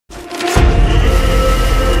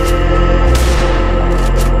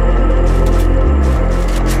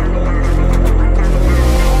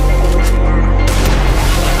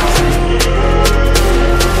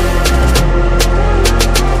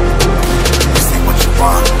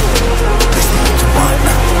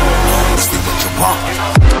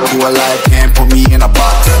life can't put me in a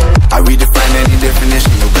box. I redefine any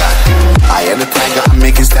definition you got. I am the tiger, I'm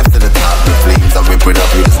making steps to the top. The flames, I rip it up,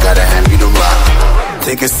 you just gotta hand me the rock.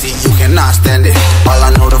 Take a seat, you cannot stand it. All I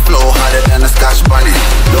know, the flow harder than a Scotch bunny.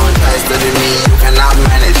 Don't try studying me, you cannot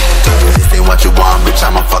manage. This ain't what you want, bitch,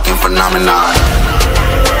 I'm a fucking phenomenon.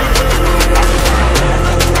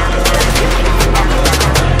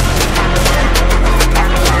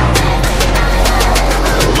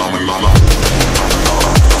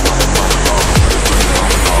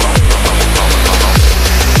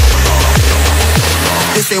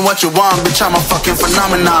 This ain't what you want, bitch, I'm a fucking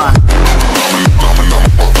phenomenon.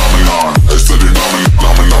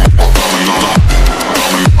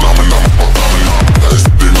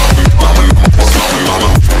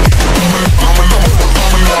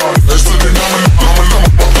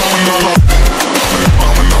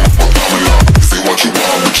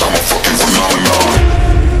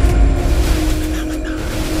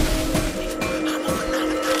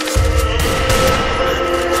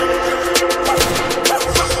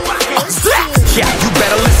 Yeah, you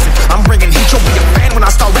better listen. I'm bringing heat, you'll be a fan when I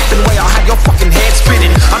start rapping. Way I'll have your fucking head spinning.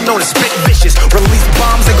 I'm known as spit vicious, release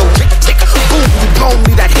bombs and go tick tick. Boom, you blown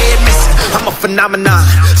me that head missing. I'm a phenomenon,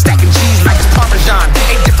 stacking cheese like it's Parmesan.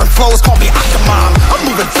 8 different flows, call me Octomom. I'm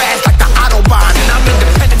moving fast like the Autobahn, and I'm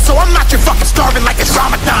independent, so I'm not your fucking starving like it's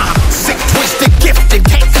Ramadan. Sick, twisted, gifted,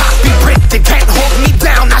 can't copy, printed, can't hold me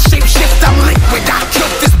down. I shape shift, I'm liquid. I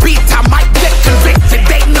killed this beat, I might get convicted.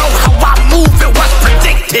 They know how I move, it was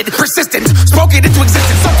predicted. Persistent, spoke it into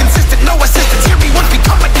existence, so consistent, no assistance. Hear me once,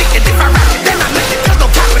 become addicted. If I rap it, then I lick it. There's no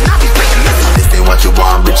cap, and I'll be freaking listen. This ain't what you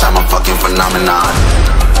want, bitch, I'm a fucking phenomenon.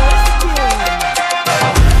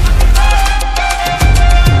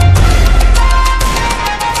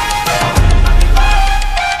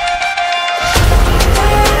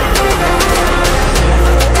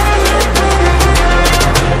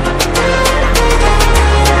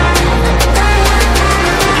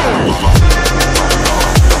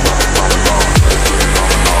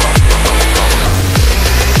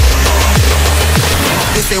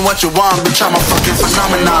 This ain't what you want, bitch, I'm a fucking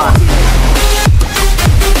phenomenon.